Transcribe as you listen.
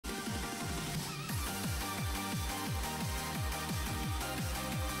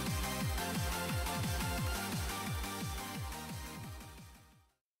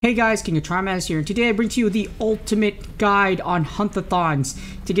Hey guys, King of Trimatis here, and today I bring to you the ultimate guide on Hunt-A-Thons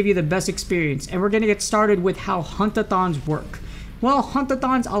to give you the best experience. And we're going to get started with how Hunt-A-Thons work. Well,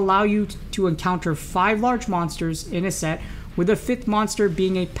 Hunt-A-Thons allow you to encounter 5 large monsters in a set, with the 5th monster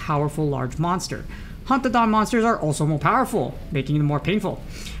being a powerful large monster. Hunt-A-Thon monsters are also more powerful, making them more painful,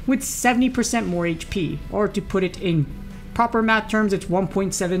 with 70% more HP, or to put it in proper math terms, it's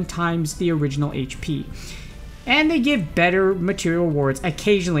 1.7 times the original HP. And they give better material rewards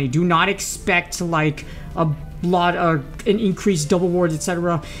occasionally. Do not expect like a lot of an increased double rewards,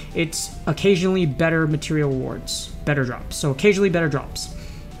 etc. It's occasionally better material rewards, better drops. So occasionally better drops.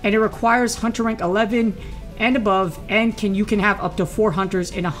 And it requires hunter rank 11 and above, and you can have up to 4 hunters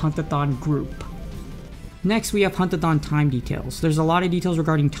in a Hunt-A-Thon group. Next, we have Hunt-A-Thon time details. There's a lot of details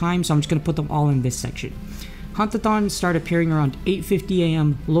regarding time, so I'm just going to put them all in this section. Hunt-A-Thons start appearing around 8:50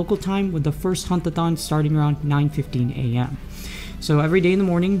 a.m. local time, with the first Hunt-A-Thon starting around 9:15 a.m. So every day in the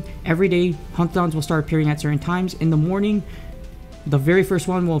morning, every day Hunt-A-Thons will start appearing at certain times. In the morning, the very first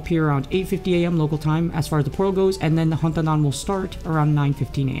one will appear around 8:50 a.m. local time as far as the portal goes, and then the Hunt-A-Thon will start around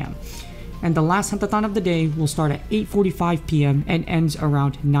 9:15 a.m. And the last Hunt-A-Thon of the day will start at 8:45 p.m. and ends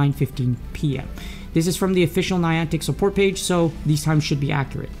around 9:15 p.m. This is from the official Niantic support page, so these times should be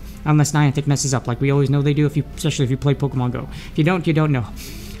accurate. Unless Niantic messes up, like we always know they do, especially if you play Pokemon Go. If you don't, you don't know.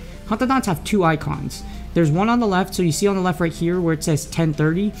 Hunt-A-Thons have 2 icons. There's one on the left, so you see on the left right here where it says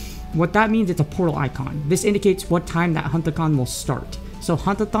 10:30. What that means, it's a portal icon. This indicates what time that Hunt-A-Thon will start. So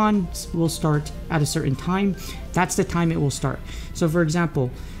Hunt-A-Thons will start at a certain time. That's the time it will start. So for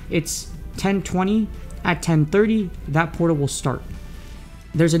example, it's 10:20. At 10:30, that portal will start.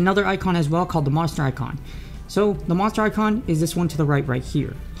 There's another icon as well called the monster icon. So the monster icon is this one to the right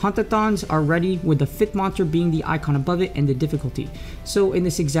here. Hunt-A-Thons are ready with the 5th monster being the icon above it and the difficulty. So in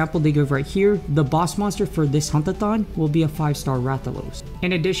this example they give right here, the boss monster for this Hunt-A-Thon will be a 5-star Rathalos.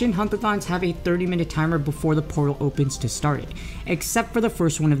 In addition, Hunt-A-Thons have a 30-minute timer before the portal opens to start it, except for the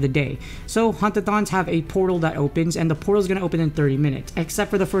first one of the day. So Hunt-A-Thons have a portal that opens, and the portal is going to open in 30 minutes,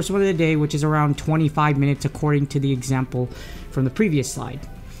 except for the first one of the day, which is around 25 minutes according to the example from the previous slide.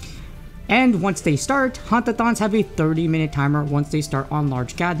 And once they start, Hunt-A-Thons have a 30-minute timer once they start on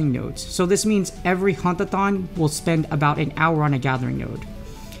large gathering nodes. So this means every Hunt-A-Thon will spend about an hour on a gathering node.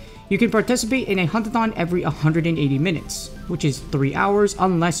 You can participate in a Hunt-A-Thon every 180 minutes, which is 3 hours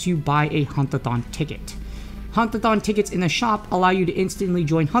unless you buy a Hunt-A-Thon ticket. Hunt-A-Thon tickets in the shop allow you to instantly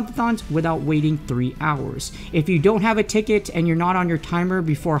join Hunt-A-Thons without waiting 3 hours. If you don't have a ticket and you're not on your timer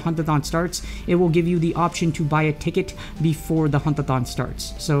before Hunt-A-Thon starts, it will give you the option to buy a ticket before the Hunt-A-Thon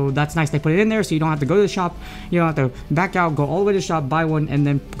starts. So that's nice, they put it in there so you don't have to go to the shop, you don't have to back out, go all the way to the shop, buy one, and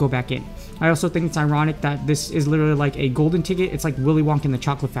then go back in. I also think it's ironic that this is literally like a golden ticket. It's like Willy Wonka in the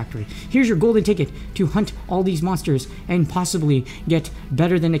Chocolate Factory. Here's your golden ticket to hunt all these monsters and possibly get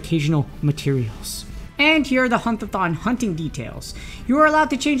better than occasional materials. And here are the Hunt-A-Thon hunting details. You are allowed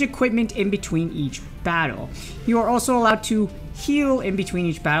to change equipment in between each battle. You are also allowed to heal in between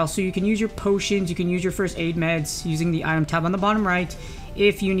each battle, so you can use your potions, you can use your first aid meds using the item tab on the bottom right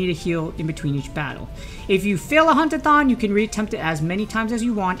if you need a heal in between each battle. If you fail a Hunt-A-Thon, you can reattempt it as many times as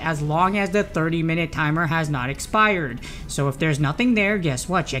you want, as long as the 30-minute timer has not expired. So if there's nothing there, guess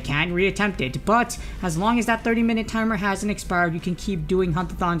what? You can't reattempt it. But as long as that 30-minute timer hasn't expired, you can keep doing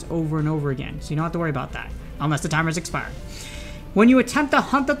Hunt-A-Thons over and over again. So you don't have to worry about that, unless the timer's expired. When you attempt a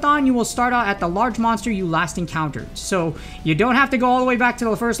Hunt-A-Thon, you will start out at the large monster you last encountered. So you don't have to go all the way back to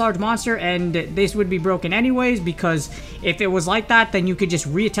the first large monster, and this would be broken anyways, because if it was like that, then you could just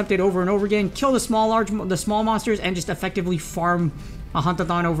reattempt it over and over again, kill the small monsters, and just effectively farm a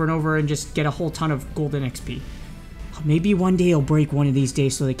Hunt-A-Thon over and over and just get a whole ton of golden XP. Maybe one day it'll break one of these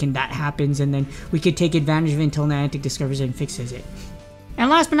days so that happens, and then we could take advantage of it until Niantic discovers it and fixes it. And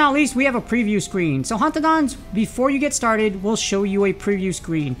last but not least, we have a preview screen. So Hunt-A-Thons, before you get started, will show you a preview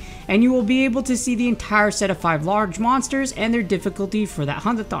screen, and you will be able to see the entire set of 5 large monsters and their difficulty for that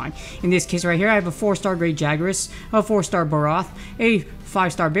Hunt-A-Thon. In this case right here, I have a 4-star Great Jagras, a 4-star Boroth, a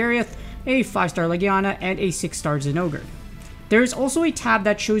 5-star Barioth, a 5-star Legiana, and a 6-star Zinogre. There is also a tab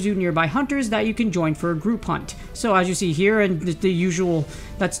that shows you nearby hunters that you can join for a group hunt. So as you see here, and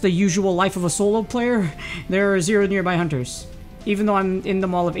that's the usual life of a solo player, there are 0 nearby hunters. Even though I'm in the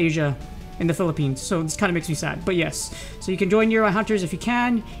Mall of Asia in the Philippines, so this kind of makes me sad, but yes. So you can join nearby hunters if you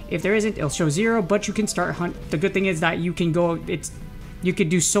can. If there isn't, it'll show 0, but you can start hunt. The good thing is that you can go, you could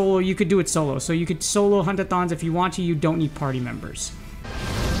do solo, you could do it solo. So you could solo Hunt-A-Thons if you want to, you don't need party members.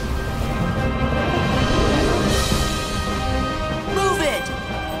 Move it!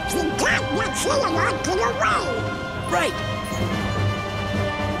 You got your Xehanort to the way! Right!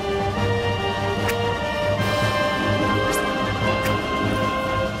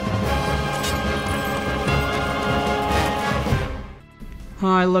 Oh,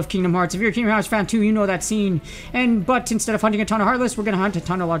 I love Kingdom Hearts. If you're a Kingdom Hearts fan too, you know that scene. But instead of hunting a ton of Heartless, we're going to hunt a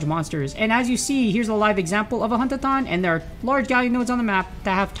ton of large monsters. And as you see, here's a live example of a Hunt-A-Thon, and there are large galleon nodes on the map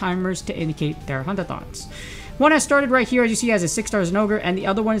that have timers to indicate their Hunt-A-Thons. One has started right here, as you see, as a 6-star Zinogre, and the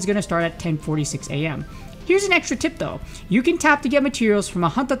other one is going to start at 10:46 a.m. Here's an extra tip though. You can tap to get materials from a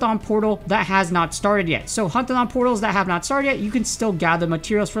Hunt-A-Thon portal that has not started yet. So Hunt-A-Thon portals that have not started yet, you can still gather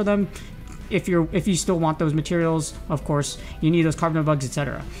materials for them if you still want those materials. Of course, you need those carbon bugs,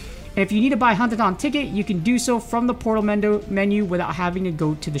 etc. And if you need to buy a Hunt-A-Thon ticket, you can do so from the portal menu without having to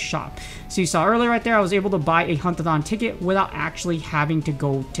go to the shop. So you saw earlier right there, I was able to buy a Hunt-A-Thon ticket without actually having to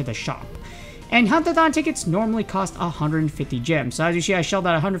go to the shop. And Hunt-A-Thon tickets normally cost 150 gems. So as you see, I shelled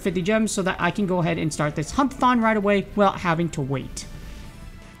out 150 gems so that I can go ahead and start this Hunt-A-Thon right away without having to wait.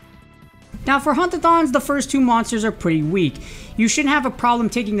 Now for Hunt-A-Thons, the first two monsters are pretty weak. You shouldn't have a problem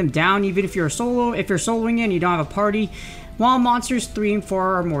taking them down even if you're a solo. If you're soloing in and you don't have a party, while monsters 3 and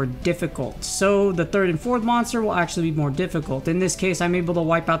 4 are more difficult. So the third and fourth monster will actually be more difficult. In this case, I'm able to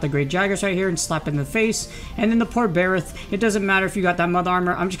wipe out the Great Jagus right here and slap it in the face. And then the poor Bareth, it doesn't matter if you got that mother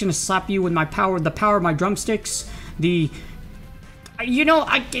armor, I'm just going to slap you with my power, the power of my drumsticks. It's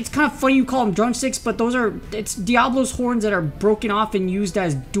kind of funny you call them drumsticks, but it's Diablo's horns that are broken off and used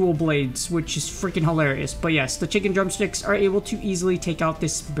as dual blades, which is freaking hilarious. But yes, the chicken drumsticks are able to easily take out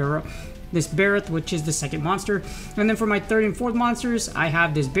this Bareth, which is the second monster. And then for my third and fourth monsters, I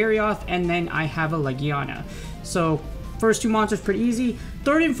have this Barioth, and then I have a Legiana. So first two monsters pretty easy.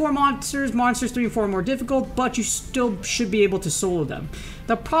 Third and fourth monsters 3 and 4 are more difficult, but you still should be able to solo them.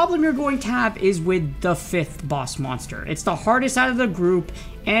 The problem you're going to have is with the fifth boss monster. It's the hardest out of the group,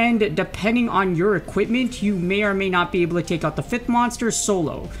 and depending on your equipment, you may or may not be able to take out the fifth monster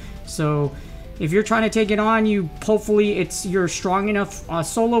solo. So if you're trying to take it on, hopefully you're strong enough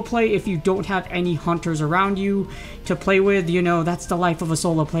solo play. If you don't have any hunters around you to play with, that's the life of a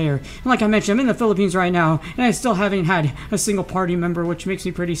solo player. And like I mentioned, I'm in the Philippines right now, and I still haven't had a single party member, which makes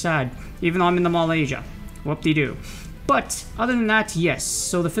me pretty sad, even though I'm in the Malaysia. Whoop-de-doo. But other than that, yes.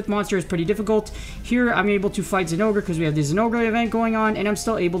 So the fifth monster is pretty difficult. Here, I'm able to fight Zinogre because we have the Zinogre event going on, and I'm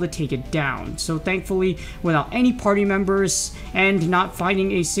still able to take it down. So thankfully, without any party members and not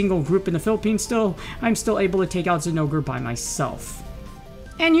finding a single group in the Philippines still, I'm still able to take out Zinogre by myself.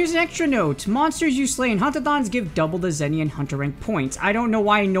 And here's an extra note. Monsters you slay in Hunt-A-Thons give double the Zenny and Hunter rank points. I don't know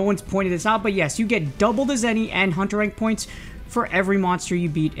why no one's pointed this out, but yes, you get double the Zenny and Hunter rank points for every monster you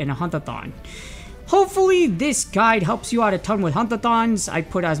beat in a Hunt-A-Thon. Hopefully this guide helps you out a ton with Hunt-A-Thons. I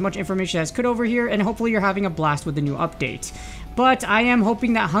put as much information as I could over here, and hopefully you're having a blast with the new update. But I am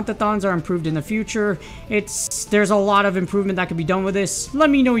hoping that Hunt-A-Thons are improved in the future. There's a lot of improvement that could be done with this. Let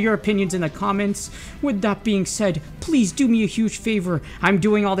me know your opinions in the comments. With that being said, please do me a huge favor. I'm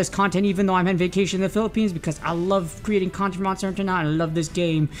doing all this content even though I'm on vacation in the Philippines because I love creating content for Monster Hunter now and I love this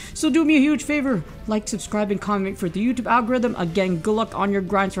game. So do me a huge favor. Like, subscribe, and comment for the YouTube algorithm. Again, good luck on your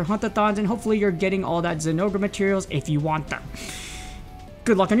grinds for Hunt-A-Thons, and hopefully you're getting all that Zinogre materials if you want them.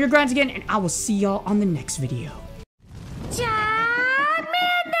 Good luck on your grinds again, and I will see y'all on the next video.